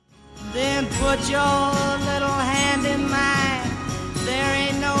Then put your little hand in mine. There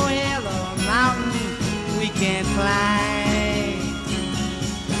ain't no hill or mountain we can't climb,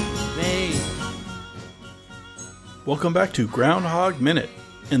 babe. Welcome back to Groundhog Minute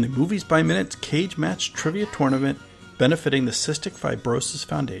in the Movies by Minute Cage Match Trivia Tournament benefiting the Cystic Fibrosis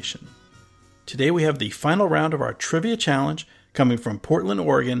Foundation. Today we have the final round of our trivia challenge coming from Portland,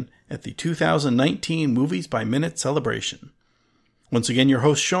 Oregon at the 2019 Movies by Minute celebration. Once again, your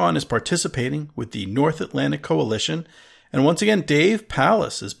host Sean is participating with the North Atlantic Coalition, and once again, Dave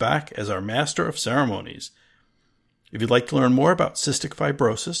Pallas is back as our Master of Ceremonies. If you'd like to learn more about cystic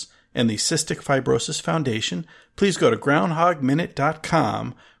fibrosis and the Cystic Fibrosis Foundation, please go to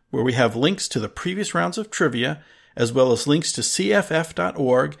groundhogminute.com, where we have links to the previous rounds of trivia, as well as links to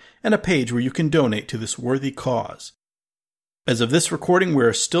cff.org and a page where you can donate to this worthy cause. As of this recording,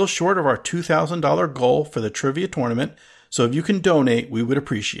 we're still short of our $2,000 goal for the trivia tournament, so if you can donate, we would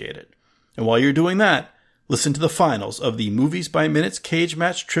appreciate it. And while you're doing that, listen to the finals of the Movies by Minutes Cage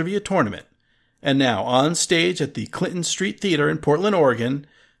Match Trivia Tournament. And now, on stage at the Clinton Street Theater in Portland, Oregon,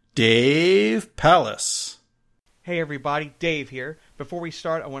 Dave Pallas. Hey everybody, Dave here. Before we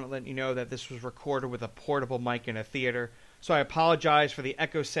start, I want to let you know that this was recorded with a portable mic in a theater, so I apologize for the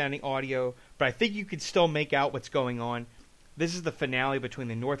echo-sounding audio, but I think you can still make out what's going on. This is the finale between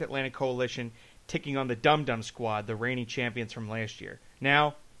the North Atlantic Coalition taking on the Dum Dum Squad, the reigning champions from last year.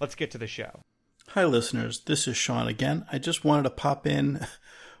 Now, let's get to the show. Hi listeners, this is Sean again. I just wanted to pop in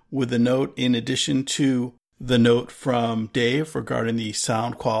with a note in addition to the note from Dave regarding the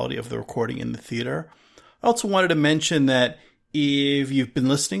sound quality of the recording in the theater. I also wanted to mention that if you've been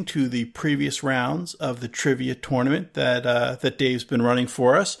listening to the previous rounds of the trivia tournament that Dave's been running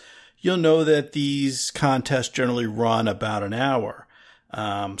for us, you'll know that these contests generally run about an hour.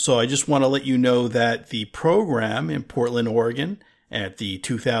 So I just want to let you know that the program in Portland, Oregon at the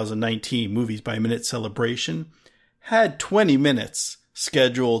 2019 Movies by Minute celebration had 20 minutes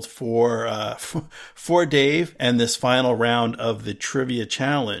scheduled for Dave and this final round of the trivia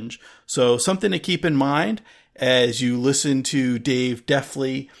challenge. So something to keep in mind as you listen to Dave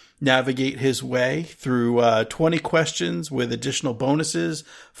deftly navigate his way through 20 questions with additional bonuses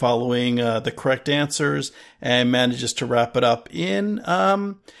following the correct answers, and manages to wrap it up in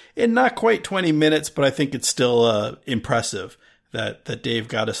not quite 20 minutes, but I think it's still impressive that Dave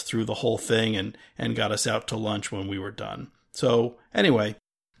got us through the whole thing and got us out to lunch when we were done. So anyway,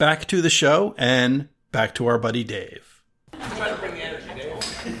 back to the show and back to our buddy Dave. Try to bring the energy,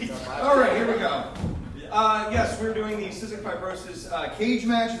 Dave. All right, here we go. Yes, we're doing the Cystic Fibrosis cage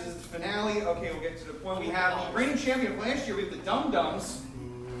match. This is the finale. Okay, we'll get to the point. We have the reigning champion of last year. We have the Dum Dums.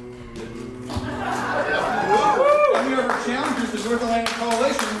 And we have our challengers, the North Atlantic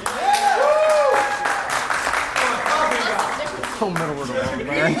Coalition. Middle of the road,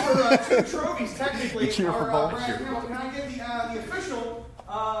 man. For 2 trophies, technically. You cheer for both? Can I get the official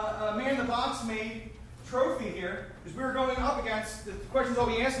man in the box made trophy here? Because we were going up against the questions I'll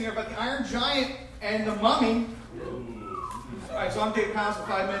be asking here about the Iron Giant and the Mummy. All right, so I'm Dave Pallas with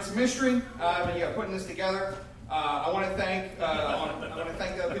 5 Minutes of Mystery. Putting this together. I want to thank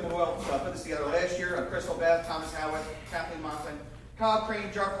the people who helped put this together last year: Crystal Beth, Thomas Howitt, Kathleen Monson, Kyle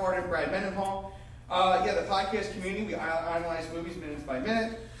Crane, Jar Harden, Brad Mendenhall. The podcast community, we analyze movies minute by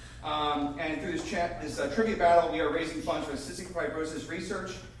minute. And through this trivia battle, we are raising funds for cystic fibrosis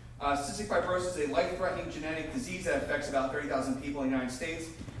research. Cystic fibrosis is a life-threatening genetic disease that affects about 30,000 people in the United States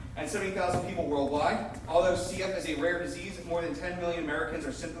and 70,000 people worldwide. Although CF is a rare disease, more than 10 million Americans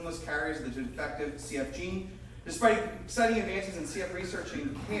are symptomless carriers of the defective CF gene. Despite exciting advances in CF research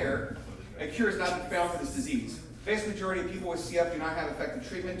and care, a cure has not been found for this disease. The vast majority of people with CF do not have effective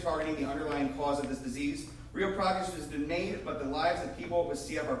treatment targeting the underlying cause of this disease. Real progress has been made, but the lives of people with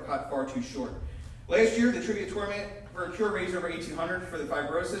CF are cut far too short. Last year, the trivia tournament for a cure raised over $1,800 for the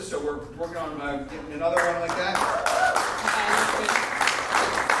fibrosis, so we're working on getting another one like that.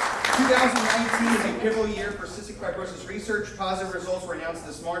 2019 is a pivotal year for cystic fibrosis research. Positive results were announced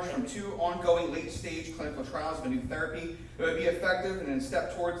this March from 2 ongoing late-stage clinical trials of a new therapy that would be effective and a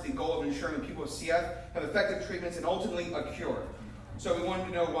step towards the goal of ensuring that people with CF have effective treatments and ultimately a cure. So we wanted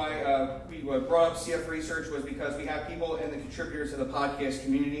to know why we brought up CF research was because we have people in the contributors of the podcast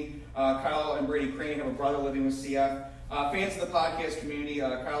community. Kyle and Brady Crane have a brother living with CF. Fans of the podcast community,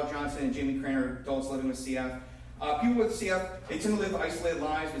 Kyle Johnson and Jamie Crane are adults living with CF. People with CF, they tend to live isolated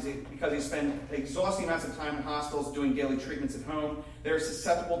lives because they spend exhausting amounts of time in hospitals doing daily treatments at home. They're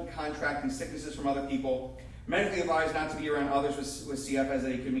susceptible to contracting sicknesses from other people. Medically advised not to be around others with CF as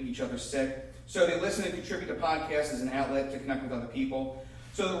they could make each other sick. So they listen and contribute to podcasts as an outlet to connect with other people.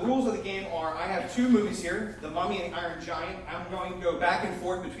 So the rules of the game are, I have two movies here, The Mummy and the Iron Giant. I'm going to go back and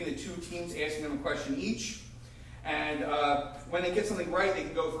forth between the two teams, asking them a question each. And when they get something right, they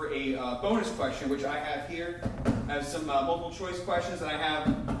can go for a bonus question, which I have here. I have some multiple choice questions, and I have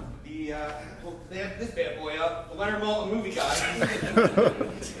they have this bad boy up, the Leonard Maltin movie guide.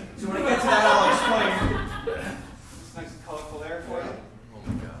 So when I get to that, I'll explain. It's nice and colorful there for you. Oh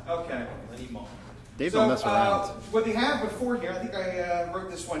my God. Okay. Dave don't mess around. What they have before here, I think I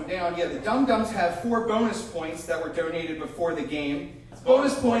wrote this one down. Yeah, the Dum Dums have 4 bonus points that were donated before the game.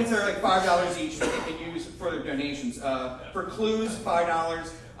 Bonus points are like $5 each that they can use for their donations. For clues,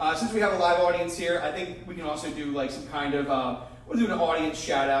 $5. Since we have a live audience here, I think we can also do like some kind of we'll do an audience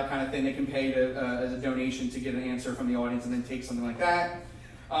shout out kind of thing. They can pay as a donation to get an answer from the audience and then take something like that.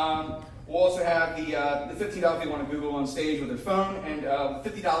 We'll also have the $15 if they want to Google on stage with their phone, and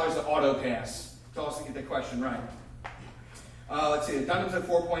 $50 to auto pass to also get the question right. Let's see, the Dum Dums have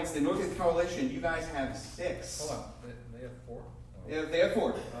 4 points. The Northeast Coalition, you guys have 6. Hold on, they have 4? Yeah, they have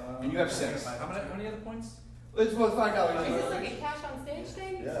 4, and you have 6. How many other points? It's both $5. Is this like a cash on stage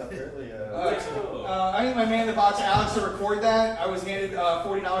thing? Yeah, apparently. I need my man in the box, Alex, to record that. I was handed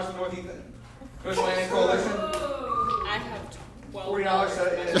 $40 from North Atlantic Coalition. I have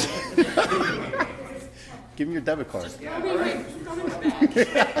 $40. Give me your debit card. Probably back.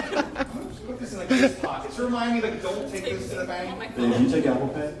 Put this in like this pocket. So remind me, like, don't take this to the bank. Did you take Apple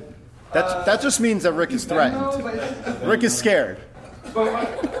Pay? That just means that Rick is threatened. Rick is scared.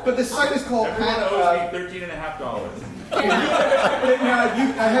 But the site is called $13.50.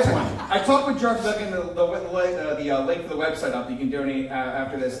 I talked with Jarvis about getting the link for the website up. You can donate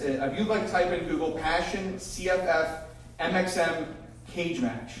after this. If you'd like, type in Google Passion CFF MXM Cage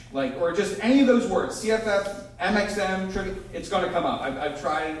Match, or just any of those words, CFF MXM tribute. It's going to come up. I've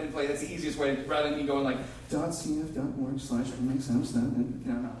tried it and played. That's the easiest way rather than me going like .cf.org/MXM.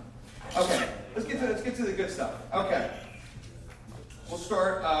 No. Okay, let's get to the good stuff. Okay. We'll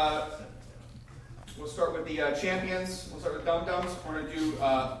start with the champions. We'll start with Dum Dums. We're going to do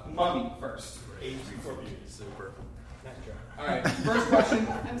Mummy first. Age before beauty. Super. All right, first question.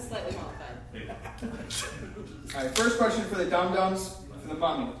 I'm slightly mollified. All right, first question for the Dum Dums, for the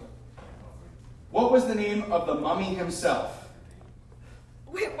Mummy. What was the name of the Mummy himself?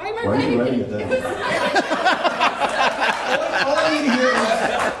 Wait, why am I Why are you writing writing it it? down? All I need to hear is...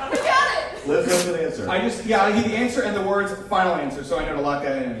 We got it! Let's go for the answer. I need the answer and the words final answer, so I know to lock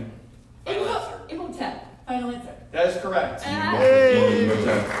that in. Imhotep. Final answer. That is correct.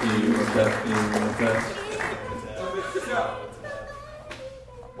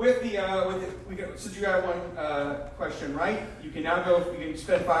 Since you got one question right, you can now go. You can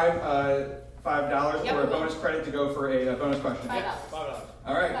spend $5 for a bonus credit to go for a bonus question. $5.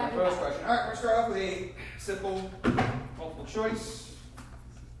 All right, bonus question. All right, we're gonna start off with a simple multiple choice.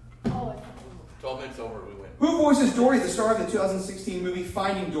 12 minutes over, we win. Who voices Dory, the star of the 2016 movie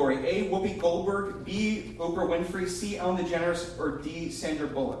Finding Dory? A. Whoopi Goldberg, B. Oprah Winfrey, C. Ellen DeGeneres, or D. Sandra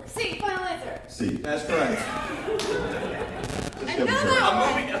Bullock? C. Final answer. C. That's correct. I know that one.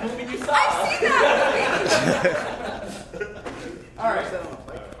 I'm moving you I've seen that All right.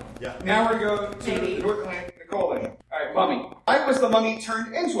 Yeah. Now we're going to go to the North Atlantic Coalition. All right, Mummy. Why was the mummy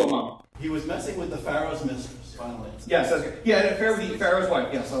turned into a mummy? He was messing with the Pharaoh's mistress, finally. Yes, that's good. Yeah, an affair with the Pharaoh's wife.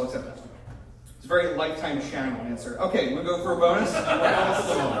 Yes, I'll accept that. It's a very Lifetime Channel answer. Okay, we'll go for a bonus.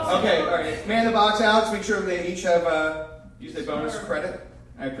 Okay, all right. Man in the box, Alex. Make sure they each have used a bonus credit.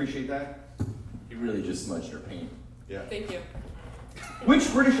 I appreciate that. You really just smudged your paint. Yeah. Thank you.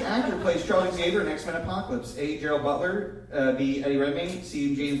 Which British actor plays Charles Xavier in X-Men Apocalypse? A. Gerald Butler, B. Eddie Redmayne,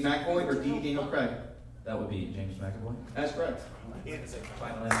 C. James McAvoy, or D. Daniel Craig? That would be James McAvoy. That's correct.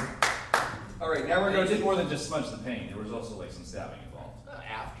 Final answer. All right, now we're They going did to... more than just smudge the paint. There was also like some stabbing involved.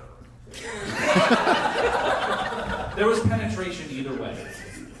 After. There was penetration either way.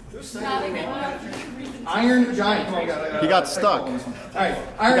 Iron Giant. Come on, He got stuck. All right,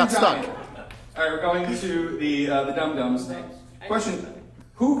 Iron got Giant. stuck. All right, we're going to the Dum Dums. Question: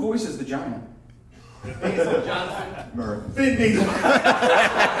 Who voices the giant? Murph. Vin Diesel.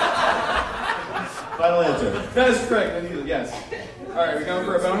 Final answer. That is correct. Vin Diesel. Yes. All right, we're going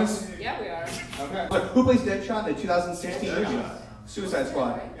for a bonus. Yeah, we are. Okay. Look, who plays Deadshot in the 2016 movie Suicide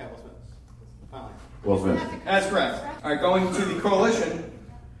Squad? Will Smith. That's correct. All right, going to the Coalition.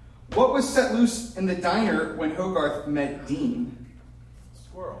 What was set loose in the diner when Hogarth met Dean?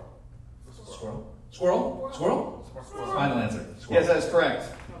 Squirrel. Final answer. Yes, that is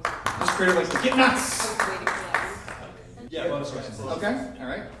correct. This creator likes to get nuts. Yeah, bonus questions. Okay, all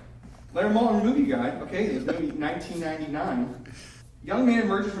right. Leonard Maltin movie guide. Okay, this movie 1999. Young man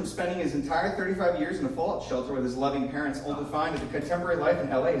emerges from spending his entire 35 years in a fallout shelter with his loving parents, only to find that the contemporary life in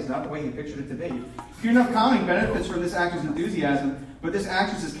LA is not the way he pictured it to be. Few enough comedy benefits from this actor's enthusiasm, but this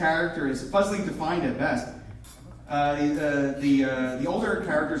actress's character is fuzzily defined at best. The older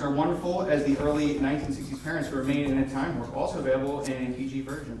characters are wonderful as the early 1960s parents who remain in a time warp, also available in a PG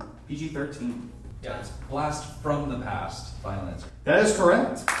version, PG-13. Yeah, it's Blast from the Past. Final answer. That is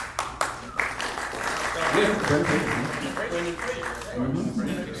correct.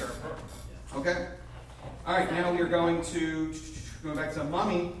 Okay. All right, now we are going to go back to the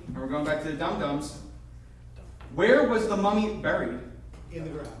Mummy, and we're going back to the Dum Dums. Where was the mummy buried? In the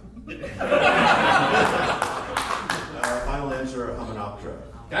ground. Final answer, Hymenoptera.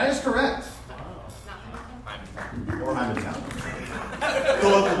 That is correct. Or Hymentown.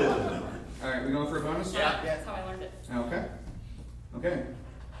 Colloquially known. All right, we going for a bonus? Yeah, that's how I learned it. Okay. Okay.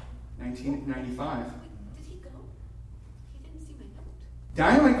 1995. Did he go? He didn't see my note.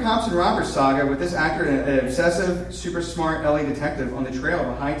 Dynamite Cops and Robbers saga with this actor, an obsessive, super smart LA detective on the trail of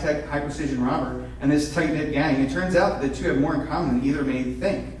a high-tech, high-precision robber and this tight-knit gang. It turns out that the two have more in common than either may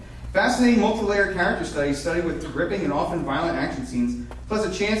think. Fascinating multi-layered character study with gripping and often violent action scenes, plus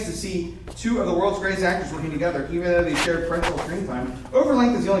a chance to see two of the world's greatest actors working together, even though they share parental screen time.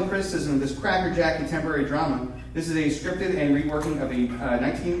 Overlength is the only criticism of this crackerjack contemporary drama. This is a scripted and reworking of a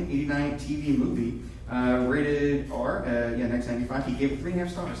 1989 TV movie, rated R, next 95. He gave it 3.5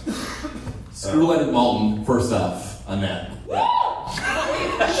 stars. Screw-legged Malton, first off, Annette.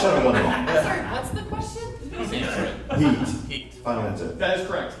 Shut up, one more. Sorry, what's the question? Heat. Final answer. That is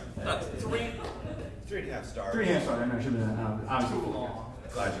correct. 3.5 stars. 3.5 stars. I know, should have been obviously.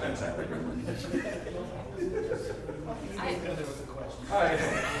 Glad you got exactly right.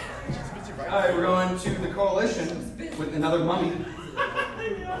 All right, we're going to the Coalition with another mummy.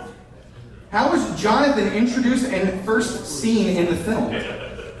 How was Jonathan introduced and first seen in the film?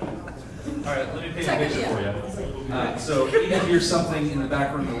 All right, let me paint a picture for you. So Edith hears something in the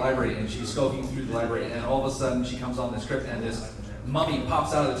back room of the library, and she's skulking through the library, and all of a sudden she comes on the script, and this mummy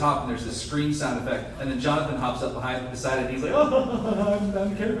pops out of the top, and there's this scream sound effect, and then Jonathan hops up beside it, and he's like, "Oh, I'm the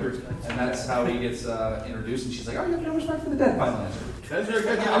character," and that's how he gets introduced. And she's like, "Oh, you have no respect for the dead." Final answer. That's very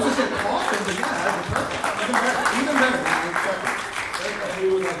good. Yeah, I was just saying coffin, but yeah, that's perfect. Even better. Who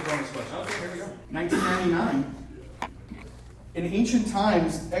would like a bonus question? Okay, here we go. 1999. In ancient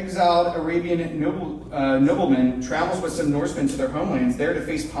times, exiled Arabian noblemen travels with some Norsemen to their homelands, there to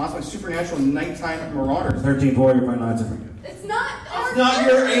face possibly supernatural nighttime marauders. 13th warrior, final answer. It's not. It's not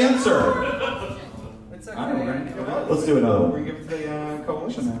your answer. I don't know, right? Let's do another We're one. going to give it to the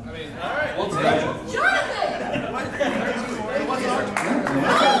Coalition now. I mean, all right, we'll take it. Jonathan!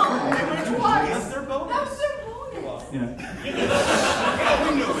 Twice. They're bonus. That was their bonus.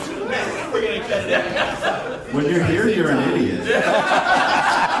 We're going to cut it out. When you're here, you're an idiot.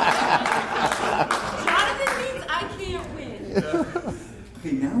 Jonathan means I can't win.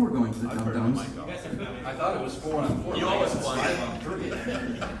 Okay, now we're going to the Dum Dums. I thought it was 4-on-4. You always won. 5-on-3.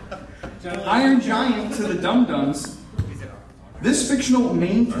 Iron Giant to the Dum Dums. This fictional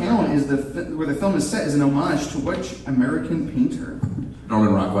main town is where the film is set is an homage to which American painter?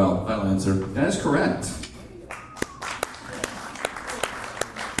 Norman Rockwell, final answer. That is correct.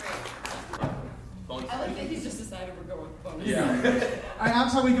 I like that he's just decided we're going with bonus. All right,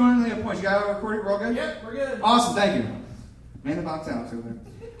 Alex, how are we doing in the points? You got it recorded? We're all good? Yep, we're good. Awesome, thank you. Man the box, Alex, over there.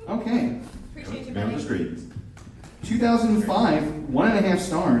 Okay. Appreciate you, Man buddy. of the streets. 2005, 1.5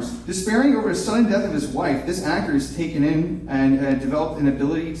 stars. Despairing over the sudden death of his wife, this actor is taken in and developed an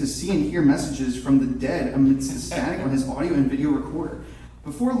ability to see and hear messages from the dead amidst the static on his audio and video recorder.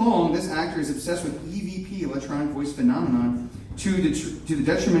 Before long, this actor is obsessed with EVP, electronic voice phenomenon, to the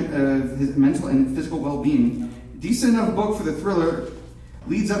detriment of his mental and physical well-being. Decent enough book for the thriller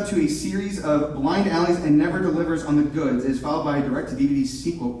leads up to a series of blind alleys and never delivers on the goods. It is followed by a direct-to-DVD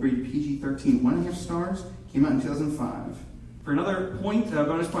sequel rated PG-13, 1.5 stars. Came out in 2005. For another point,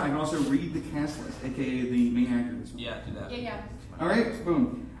 bonus point, I can also read the cast list, aka the main actor of this one. Yeah, do that. Yeah. All right,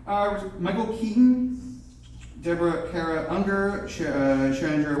 boom. Michael Keaton, Deborah Kara Unger,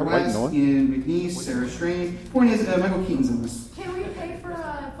 Chandra West, Ian McNeese, Sarah Strange. Point is, Michael Keaton's in this. Can we pay for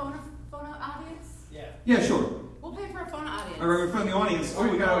a phone audience? Yeah, sure. We'll pay for a phone audience. All right, we're from the audience. Oh,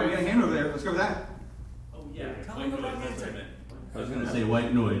 we got a hand over there. Let's go with that. Oh, yeah. Tell them about the answer. I was going to say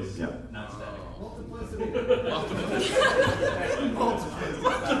white noise. Yeah. Not static.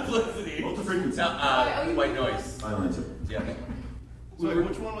 Multi-frequency. White noise. Final answer. Yeah. So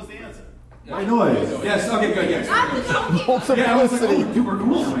which one was the answer? White noise. Yes, okay, good, yes. I'm the donkey. Yeah, I was like, oh, dude, we're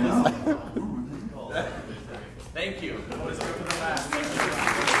cool, man. Thank you. Yeah, we're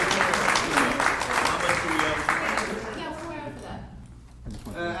way out for that.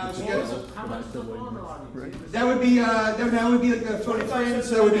 That would be like the phone of friends.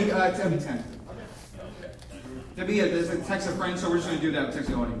 So that would be 10. That'd be it. There's a text of friends, so we're just going to do that with text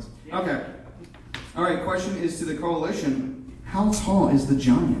the audience. Okay. All right. Question is to the coalition: how tall is the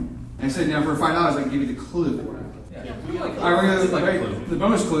giant? I said now for $5 I can give you the clue. All right, we're going to the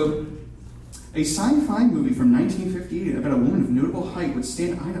bonus clue. A sci-fi movie from 1958 about a woman of notable height would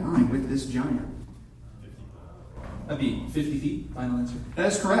stand eye to eye with this giant. That'd be 50 feet. Final answer.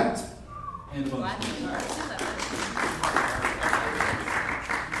 That is correct. And bonus.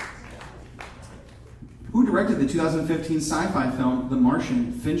 Who directed the 2015 sci-fi film The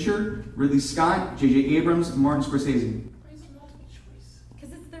Martian? Fincher, Ridley Scott, J.J. Abrams, Martin Scorsese.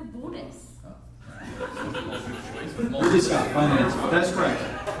 Because it's their bonus. Ridley Scott. Final answer. That's correct.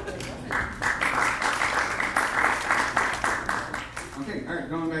 Okay, all right,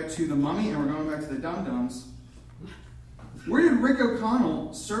 going back to The Mummy, and we're going back to the Dum Dums. Where did Rick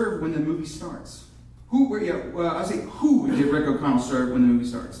O'Connell serve when the movie starts? Who did Rick O'Connell serve when the movie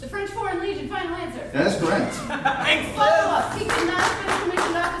starts? The French Foreign Legion, final answer. That is correct. Follow-up. He could not have been a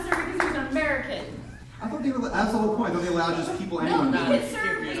commissioned officer because he was an American. I thought they were, that's the whole point. I thought they allowed just people, anyone. No, he can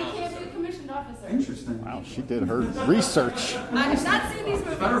serve, but he can't be a commissioned officer. Interesting. Wow, she did her research. I have not seen these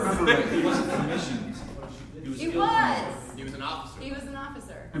movies. If I remember right, he wasn't commissioned. He was. He was an officer. He was an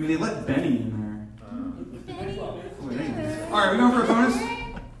officer. I mean, they let Benny in Benny. there. All right, we going for a bonus?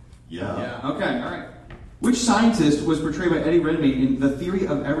 Yeah. Okay, all right. Which scientist was portrayed by Eddie Redmayne in The Theory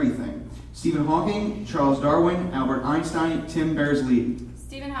of Everything? Stephen Hawking, Charles Darwin, Albert Einstein, Tim Berners-Lee.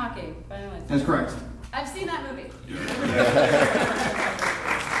 Stephen Hawking, final answer. That's correct. I've seen that movie.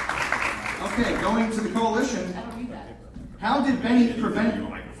 Okay, going to the coalition. I don't read that. How did Benny prevent...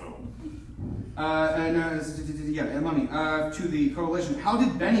 Mummy. To the coalition. How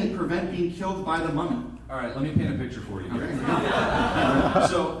did Benny prevent being killed by the mummy? All right, let me paint a picture for you. Okay.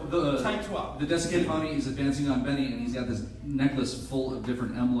 So the desiccated mummy is advancing on Benny, and he's got this necklace full of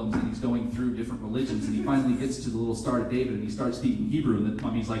different emblems, and he's going through different religions, and he finally gets to the little Star of David, and he starts speaking Hebrew, and the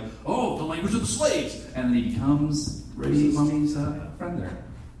mummy's like, "Oh, the language of the slaves," and then he becomes the mummy's friend there.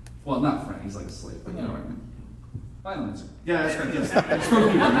 Well, not friend; he's like a slave, but you know what I mean. Final answer. Yeah, that's right. Yes.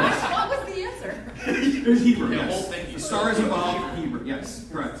 Spoke Hebrew. Yes. What was the answer? It was Hebrew. The Yes. whole thing. The stars involved Hebrew. Yes,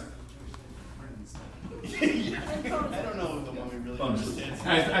 correct. I don't know if the mummy really understands.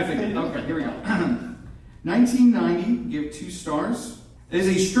 I think. Okay, here we go. 1990 gave 2 stars. It is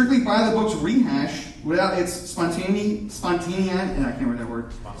a strictly by the books rehash without its spontaneity, and I can't remember that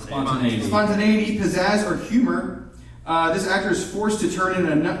word. Spontaneity, pizzazz, or humor. This actor is forced to turn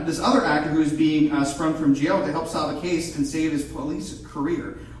in this other actor who is being sprung from jail to help solve a case and save his police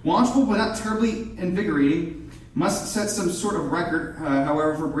career. Watchable but not terribly invigorating. Must set some sort of record,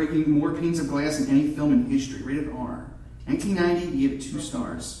 however, for breaking more panes of glass in any film in history. Rated R. 1990, he gave it 2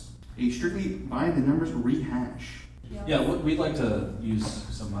 stars. A strictly by the numbers rehash. Yeah, we'd like to use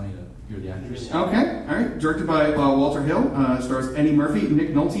some money to hear the actors. Okay, all right. Directed by Walter Hill. Stars Eddie Murphy,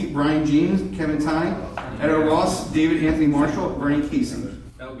 Nick Nolte, Brian James, Kevin Tighe, Edo Ross, David Anthony Marshall, Bernie Casey.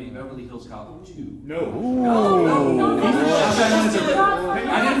 That would be Beverly Hills Cop 2. No. No. I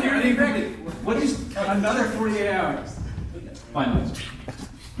didn't read it. What is another 48 hours? Final answer.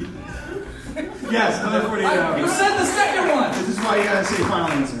 Yes, another 48 You hours. said the second one! This is why you gotta say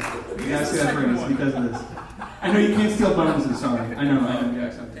final answer. You gotta say that phrase because of this. I know you can't steal bonuses, sorry. I know. Yeah,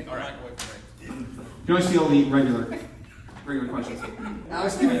 sorry. All right. You can only steal the regular questions.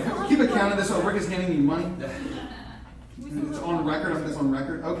 Alex, keep a count of this while Rick is handing me money. It's on record. I think it's on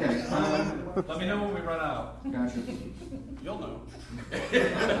record. Okay. Let me know when we run out. Gotcha. You'll know.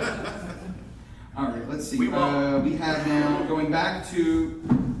 All right, let's see. We have now, going back to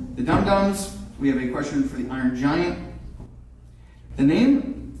the Dum Dums, we have a question for the Iron Giant. The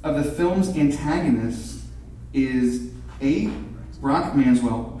name of the film's antagonist is A. Brock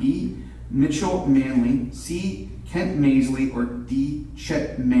Manswell, B. Mitchell Manley, C. Kent Maisley, or D.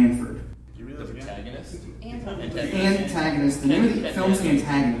 Chet Manford. The protagonist? Antagonist. The name of the film's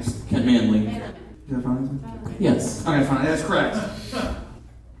antagonist. Kent Manley. Is that fine? Yes. Okay, fine. That's correct.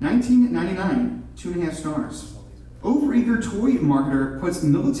 1999, 2.5 stars. Overeager toy marketer puts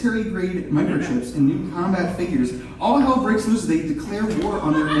military-grade microchips in new combat figures. All hell breaks loose as they declare war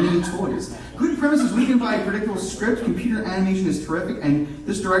on their enemy toys. Good premise is weakened by a predictable script. Computer animation is terrific, and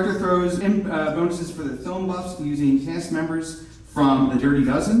this director throws in bonuses for the film buffs using cast members from The Dirty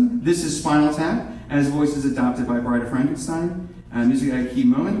Dozen. This is Spinal Tap, as voice is adopted by Bride of Frankenstein. Music at a key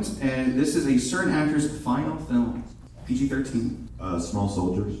moment, and this is a certain actor's final film. PG-13. Small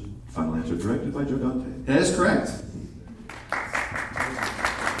Soldiers. Final answer. Directed by Joe Dante. That is correct.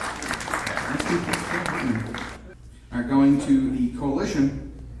 All right, going to the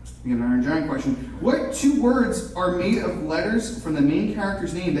coalition. We have an Iron Giant question. What two words are made of letters from the main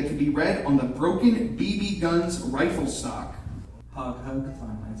character's name that can be read on the broken BB Guns rifle stock? Hug,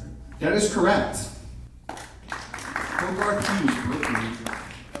 final answer. That is correct. Hogarth Hughes wrote the name.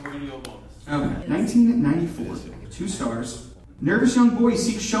 And we're going to go bonus. Okay. 1994. 2 stars. Nervous young boy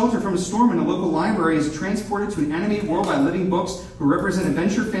seeks shelter from a storm in a local library and is transported to an animated world by living books who represent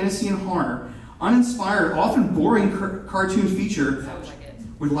adventure, fantasy, and horror. Uninspired, often boring cartoon feature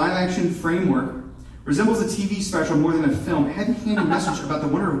with live-action framework. Resembles a TV special more than a film. Heavy-handed message about the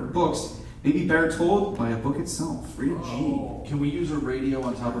wonder of books may be better told by a book itself. Rated G. Can we use a radio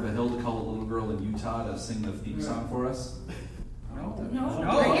on top of a hill to call a little girl in Utah to sing the theme song for us? No.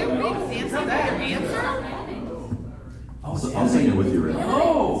 Are you being fancy with your answer? I'll sing it with you, Rick.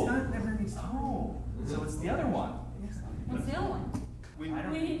 Oh! So it's the other one. What's the other one? We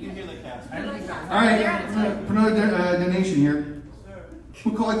hear the cast. All right, put another donation here.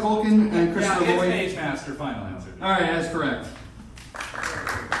 Macaulay Culkin and Christopher Yeah, Lloyd. it's Page Master, final answer. All right, that's correct.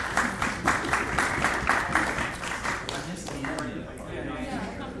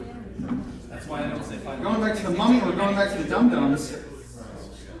 That's why I don't say final. Going back to the Mummy, we're going back to the Dum Dums.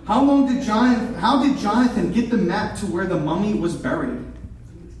 How did Jonathan get the map to where the mummy was buried?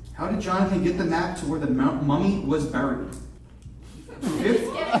 How did Jonathan get the map to where the mummy was buried?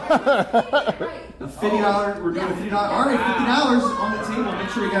 $50. We're doing $50. All right, $50 on the table. Make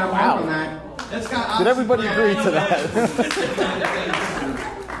sure we got a mark on that. That's got. Did everybody agree to that?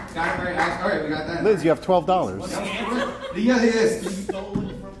 Got it right. All right, we got that. Liz, you have $12. Yeah, it is.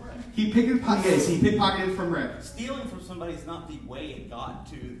 He pickpocketed it from Rick. Stealing from somebody is not the way it got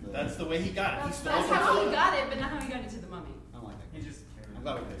to the... That's the way he got it. He stole That's from how someone. he got it, but not how he got it to the mummy. I don't like that. He just... I'm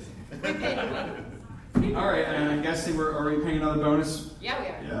glad we did. We paid him. All right, and I'm guessing are we paying another bonus? Yeah, we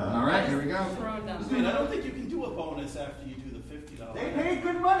are. Yeah. All right, here we go. Throwing down. Dude, I don't think you can do a bonus after you do the $50. They paid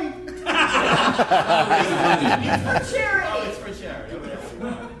good money. For Oh, charity. it's for charity. Okay.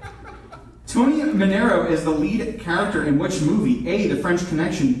 Tony Manero is the lead character in which movie? A. The French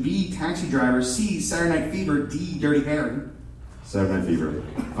Connection. B. Taxi Driver. C. Saturday Night Fever. D. Dirty Harry. Saturday Night Fever.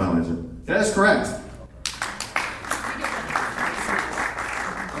 Final answer. That is correct.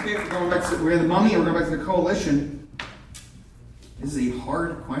 Okay, we're in the Mummy, and we're going back to the Coalition. This is a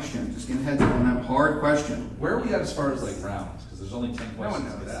hard question. Just getting heads up on that hard question. Where are we at as far as like rounds? Because there's only 10 one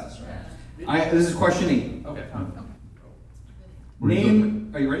questions to knows. get asked, right? This is question 8. Okay.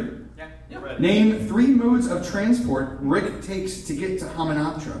 Name. Are you ready? Yeah. Name 3 modes of transport Rick takes to get to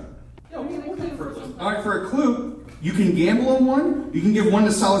Hamanoptera. Yeah, we'll take for a clue. All right, for a clue, you can gamble on one, you can give one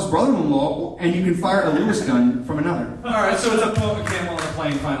to Sal's brother-in-law, and you can fire a Lewis gun from another. All right, so it's a camel on a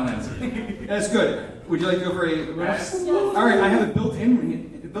plane, final answer. That's good. Would you like to go for a? Yes. All right, I have a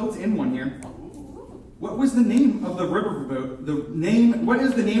built-in one here. What was the name of the riverboat? What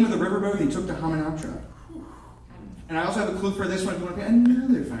is the name of the riverboat they took to Hamanoptera? And I also have a clue for this one if you want to pay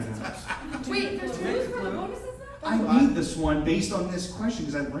another $5. Wait, there's clues for the bonuses now? I need this one based on this question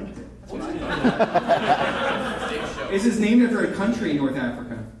because I liked it. This is named after a country in North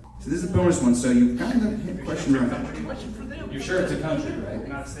Africa. So this is a bonus one, so you've got the hit the question right. You're sure it's a country, right?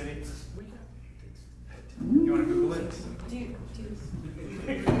 Not a city. You want to Google it?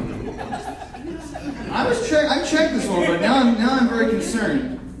 I checked this one, but now I'm very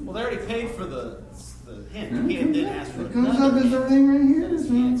concerned. Well, they already paid for the hint. He didn't ask for It comes up as everything right here. That's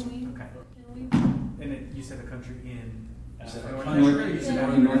the answer. And you said a country in North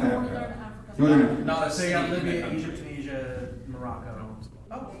Africa. Northern Africa. Not a So you got city. Libya, Egypt, Tunisia, Morocco.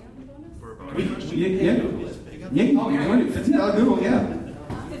 Oh. Yeah. Oh, you're doing it. $50 Google, yeah.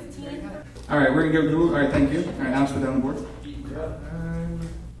 15. All right, we're gonna go Google. All right, thank you. All right, Alex, put that on the board.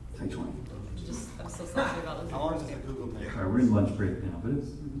 Take 20. I'm so sorry about this. How long does the Google take? All right, we're in lunch break now, but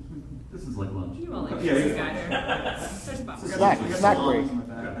this is like lunch. You all like Yeah, this yeah. guy here. There's Bob. Snack break.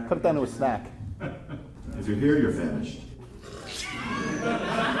 Put it down to a snack. If you're here, you're famished.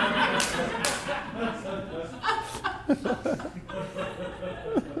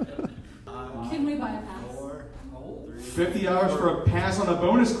 Can we buy a pass? $50 for a pass on a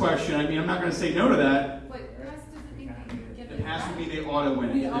bonus question. I mean, I'm not going to say no to that. Wait, pass doesn't mean we get The it. pass would be the auto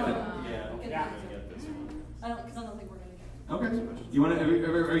win. We If auto. it- Yeah. I don't think we're gonna get it. Okay. You want to?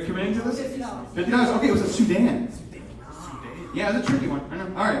 Are you committing to this? $50. $50. Okay, it was a Sudan. Yeah, it's a tricky one. I know.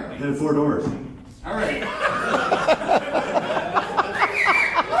 All right. It had 4 doors. All right. I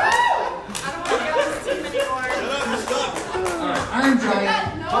don't want to get on this team anymore. All right. Iron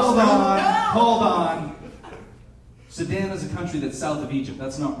Giant. No. Hold on. Sudan is a country that's south of Egypt.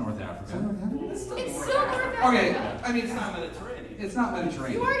 That's not North Africa. It's still North Africa. Okay, I mean, It's not Mediterranean. it's not You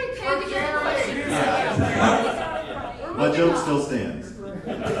Mediterranean. already paid to get a question. My joke still stands.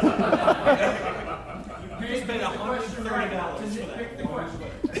 Just paid $130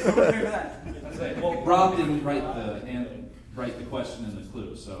 for that. Well, Rob didn't write the question and the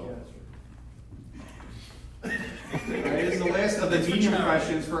clue, so. This is the last of the medium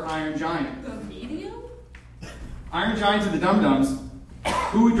questions for Iron Giant. The medium? Iron Giant to the Dum Dums.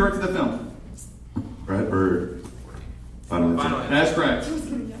 Who directed the film? Brad Bird. Final answer. That's correct.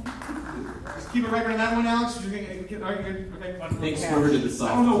 Just keep a record of that one, Alex. Are you good? Okay. Thanks for to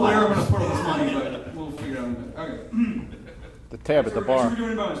decide. I don't know where I'm going to put all this money, but we'll figure it out in a minute. Okay. The tab at the bar. We're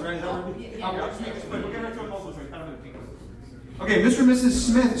doing bonus, right? Is that what we're doing? Okay, I'll just make this quick. We'll get right to a multiple choice. Okay, Mr. and Mrs.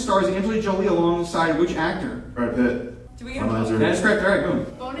 Smith stars Angelina Jolie alongside which actor? Brad Pitt. Do we get Final answer. That is correct. All right, boom.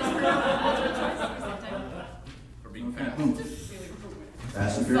 bonus for multiple choice or something? Okay, boom.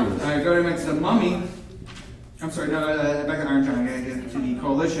 Fast and All Furious. right, go back to the Mummy. I'm sorry, no, back to Iron Giant. I gotta get to the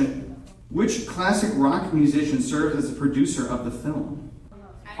Coalition. Which classic rock musician served as the producer of the film?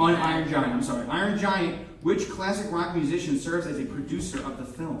 On Iron Giant, I'm sorry. Iron Giant, which classic rock musician serves as a producer of the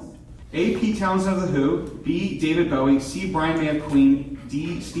film? A. Pete Townsend of The Who, B. David Bowie, C. Brian May of Queen,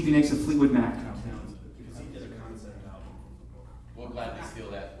 D. Stevie Nicks of Fleetwood Mac. Because he did a concept album. We'll gladly steal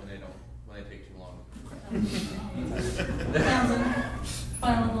that when they take too long.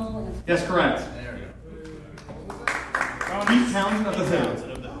 Final. That's correct. There we go. Pete Townsend of The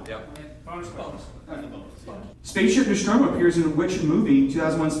Who. Yep. Spaceship Nostromo appears in which movie?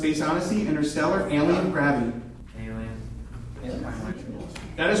 2001 Space Odyssey, Interstellar, Alien, Gravity. Alien.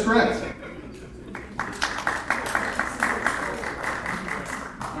 That is correct.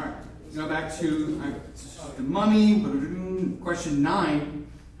 Alright, go back to the Mummy. Question 9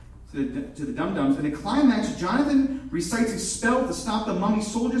 to the Dum Dums. In the climax, Jonathan recites a spell to stop the Mummy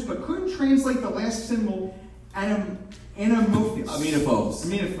soldiers, but couldn't translate the last symbol Anamophis.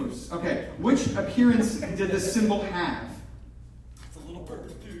 Amenophos. Okay. Which appearance did this symbol have? It's a little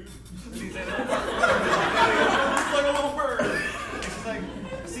bird, dude. It's like a little bird. It's like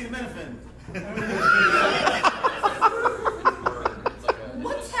acetaminophen.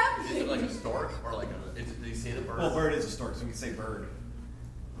 What's Is happening? it like a stork or like a? Did they say the bird? Well, bird is a stork, so we can say bird.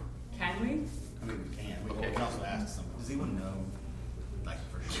 Can we? I mean, we can. We can also ask someone. Does anyone know? Like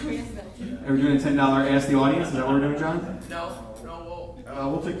for Can sure. we ask that too? Are we doing a $10 Ask the Audience? Is that what we're doing, John? No,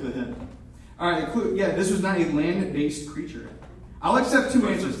 We'll take the hint. All right, clue. Yeah, this was not a land-based creature. I'll accept 2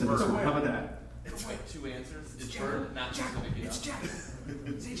 answers to this one. How about that? Wait, 2 answers? Is bird not just going to get up?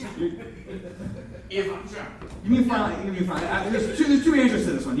 Give me a final. There's two answers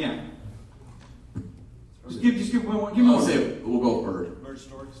to this one. Yeah. Just give one. Give me one. We'll go bird. Bird,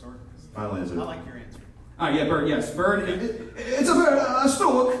 stork. Final answer. I like your answer. Yeah, bird. Yes, bird. It's a bird. A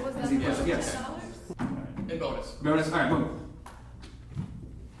stork. As he puts it. Yes. In bonus. Bonus. All right. Boom.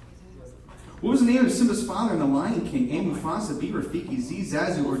 What was the name of Simba's father in The Lion King? A. Mufasa, B. Rafiki, Z.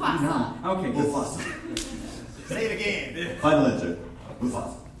 Zazu, or D. Nala? Okay, good. Say it again. Final answer.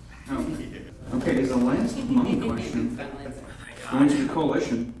 Mufasa. Okay, is the last Mummy question. Going to the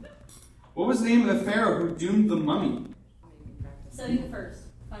Coalition. What was the name of the pharaoh who doomed the mummy? So you first.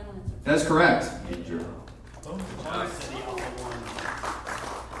 Final answer. That's correct.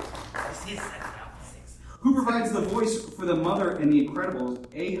 Who provides the voice for the mother in The Incredibles?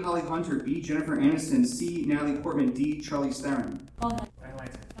 A. Holly Hunter, B. Jennifer Aniston, C. Natalie Portman, D. Charlie Theron. Final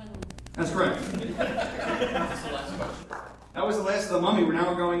That's answer. correct. That was the last of the Mummy. We're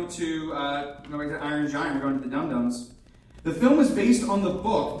now going to go back to Iron Giant. We're going to the Dum Dums. The film was based on the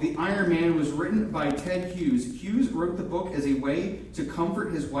book The Iron Man. Was written by Ted Hughes. Hughes wrote the book as a way to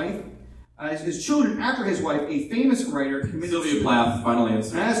comfort his wife, his children after his wife, a famous writer, committed Sylvia Plath, final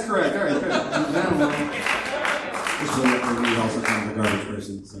answer. That's correct. All right, good. This was he was also kind of a garbage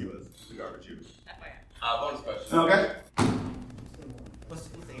person. So. He was the garbage you. Bonus question. Okay.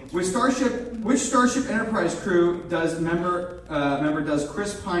 Which Starship Enterprise crew does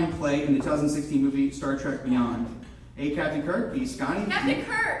Chris Pine play in the 2016 movie Star Trek Beyond? A. Captain Kirk, B. Scotty. Captain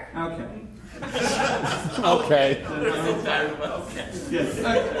Kirk. Okay. Okay. Yes.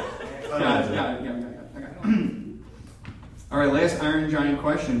 Got it. All right, last Iron Giant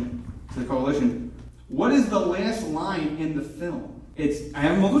question to the Coalition. What is the last line in the film? I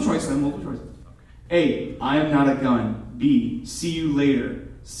have multiple choice. A. I am not a gun. B. See you later.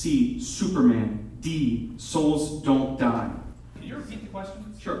 C. Superman. D. Souls don't die. Can you repeat the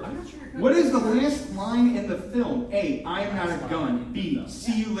question? Sure. I'm not sure you're What is the last line in the film? A. I am not a gun. B.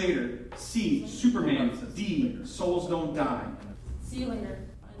 See you later. C. Superman. D. Souls don't die. See you later.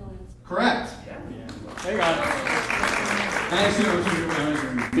 Final answer. Correct. Hang on. I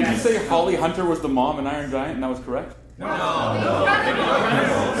assume Did you say Holly Hunter was the mom in Iron Giant and that was correct? No.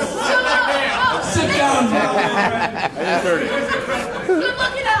 Sit down. I just heard it.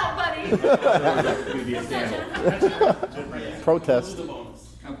 That would be a scandal. Protest.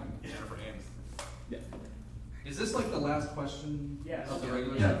 Is this like the last question of the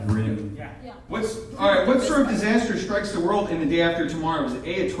regular? Yeah. What sort of disaster strikes the world in the day after tomorrow? Is it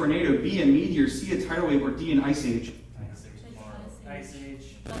A, a tornado, B, a meteor, C, a tidal wave, or D, an ice age? Ice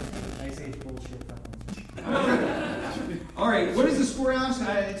age bullshit. All right, what is the score, Alex?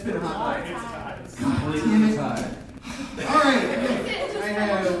 It's been hot. Completely tied. All right. I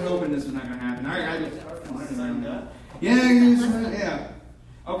had hoping this was not going to happen. All right. Yeah.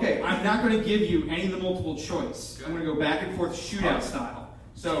 Okay, I'm not going to give you any of the multiple choice. I'm going to go back and forth shootout style.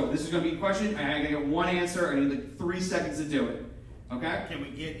 So this is going to be a question. I'm going to get one answer. I need like 3 seconds to do it. Okay? Can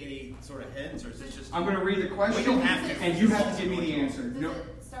we get any sort of hints, or is it just... I'm going to read the question, We don't have to. and you have to give me the answer. Does No.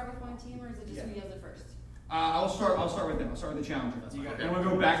 it start with one team, or is it just who yells it first? I'll start with them. I'll start with the challenger. And we'll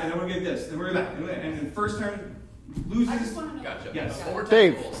go back, and then we'll get this. Then we'll go back. And the first turn loses. I just want to know. Gotcha. Yes.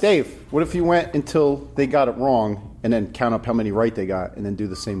 Dave, what if you went until they got it wrong and then count up how many right they got and then do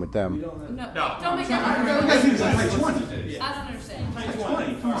the same with them? No, don't make that I hard. got like 20. I don't understand.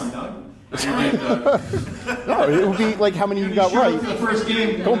 20. Come on, Doug. No, it would be like how many you got right. The first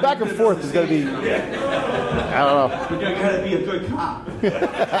game. Going back and forth is going to be, I don't know. You gotta be a good cop. Good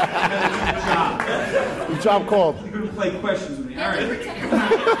job. Job called. You're gonna play questions with me. All right.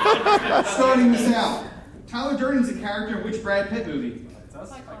 Starting this out. Tyler Durden's a character in which Brad Pitt movie?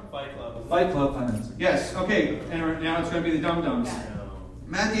 Fight Club. Fight Club, final answer. Yes. Okay. And now it's gonna be the Dum Dums.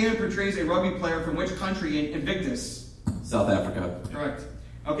 Matt Damon portrays a rugby player from which country in Invictus? South Africa. Correct.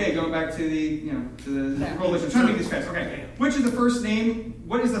 Okay, going back to the coalition. I'm trying to make this fast. Okay. What is the first name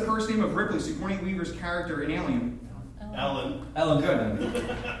of Ripley, Sigourney Weaver's character in Alien? Ellen. Good.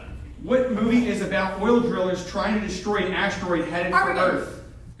 What movie is about oil drillers trying to destroy an asteroid headed for Earth?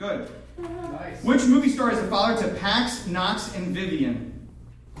 Good. Nice. Which movie star is the father to Pax, Knox, and Vivian?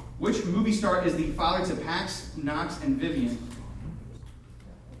 Which movie star is the father to Pax, Knox, and Vivian?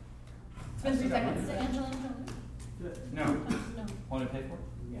 It's been 3 seconds. No. Want to pay for it?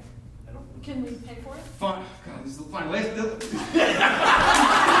 Can we pay for it? Fine. God, this is fine. Tom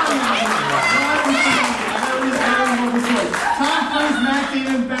Cruise, Matt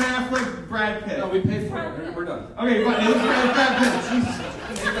Damon, Ben Affleck, Brad Pitt. No, we paid for it. We're done. Okay, fine. It's Brad Pitt. Jesus.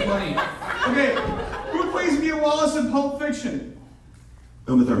 Get the money. Okay. Who plays Mia Wallace in Pulp Fiction?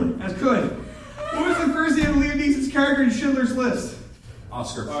 Uma Thurman. That's good. Who was the first name of Liam Neeson's character in Schindler's List?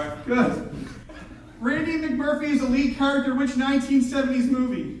 Oscar. All right. Good. Randy McMurphy is the lead character in which 1970s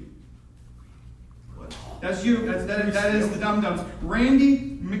movie? That's you. That is the Dum Dums.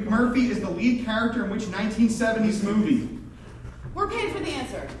 Randy McMurphy is the lead character in which 1970s movie? We're paying for the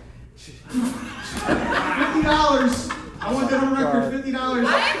answer. $50. I want that on record. $50.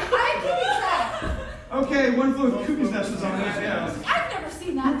 I give you that. Okay, One Flew Over Cuckoo's Nest was on that. Yeah. I've never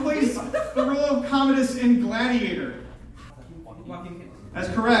seen that. Who plays the role of Commodus in Gladiator? That's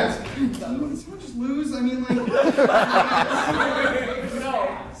correct. Someone just lose? I mean, like.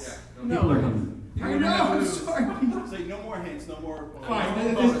 People are coming. I know, I'm sorry. So no more hints, no more.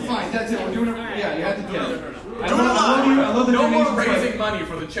 Fine, fine, that's it. We're doing it. Yeah, you have to do it. I love the no more donations, raising money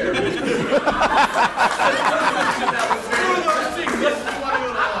for the charity. Who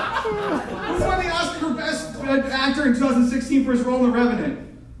won the Oscar for Best Actor in 2016 for his role in The Revenant?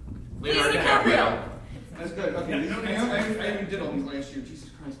 Leonardo DiCaprio. That's good. Okay, I even did all these last year. Jesus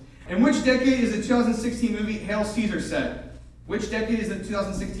Christ. In which decade is the 2016 movie Hail Caesar set? Which decade is the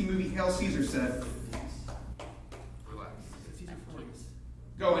 2016 movie Hail Caesar set?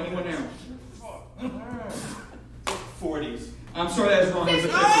 Go, anyone now? 40s. I'm sorry, that is wrong. It was the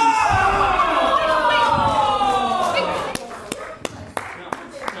 50s.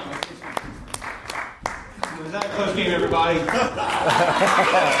 It was not a close game, everybody. Good night,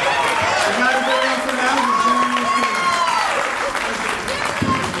 everyone, for now.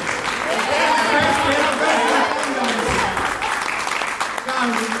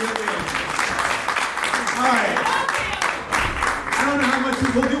 All right. I don't know how much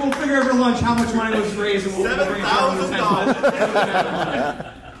we'll figure over lunch how much money was raised, and we'll bring it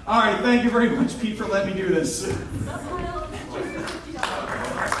 $7,000. All right, thank you very much, Pete, for letting me do this.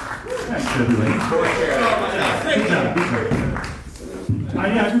 Thanks, everybody. Good job.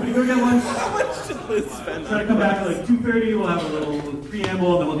 Yeah, we go get lunch. How much did Liz spend? Try to come back at like 2:30. We'll have a little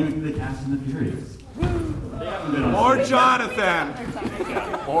preamble, and then we'll do the Cast and the Furious. Or Jonathan.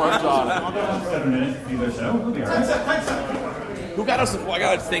 Or Jonathan. I'll go 7 minutes, either so. We'll be all right. Who got us? I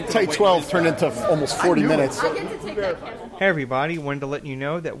got to think. Tight 12 turned into almost 40 minutes. I get to take that camel. Hey everybody, wanted to let you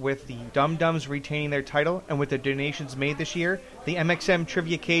know that with the Dum Dums retaining their title and with the donations made this year, the MXM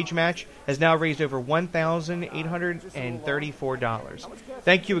Trivia Cage match has now raised over $1,834.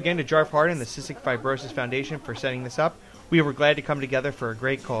 Thank you again to Jarf Hardin and the Cystic Fibrosis Foundation for setting this up. We were glad to come together for a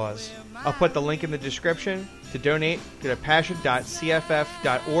great cause. I'll put the link in the description. To donate, go to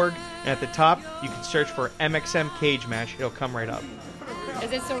passion.cff.org, and at the top, you can search for MXM Cage Match. It'll come right up.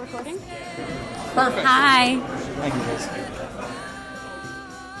 Is it still recording? Perfect. Hi. Thank you, guys.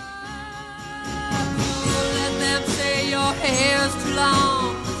 Let them say your hair's too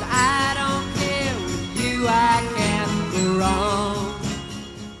long.